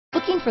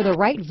Looking for the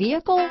right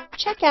vehicle?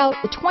 Check out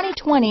the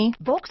 2020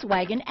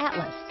 Volkswagen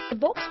Atlas. The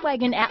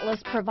Volkswagen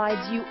Atlas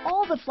provides you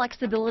all the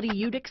flexibility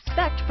you'd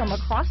expect from a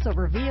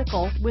crossover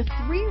vehicle with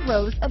 3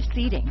 rows of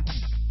seating.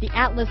 The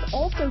Atlas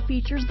also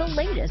features the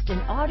latest in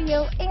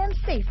audio and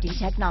safety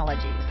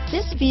technologies.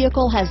 This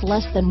vehicle has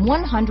less than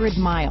 100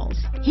 miles.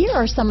 Here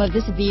are some of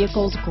this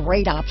vehicle's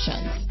great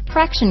options: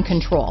 traction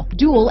control,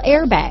 dual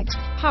airbags,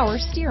 power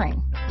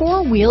steering,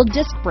 4-wheel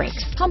disc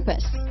brakes,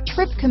 compass,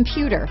 trip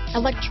computer,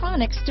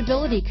 electronic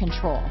stability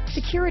control,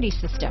 security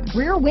system,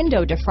 rear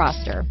window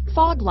defroster,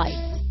 fog lights,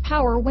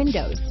 power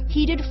windows,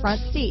 heated front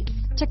seats,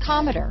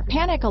 tachometer,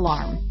 panic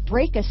alarm,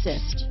 brake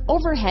assist,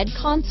 overhead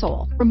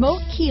console,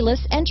 remote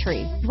keyless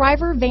entry,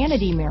 driver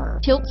vanity mirror,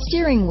 tilt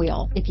steering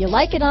wheel. If you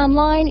like it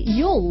online,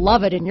 you'll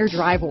love it in your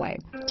driveway.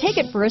 Take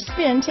it for a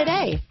spin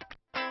today.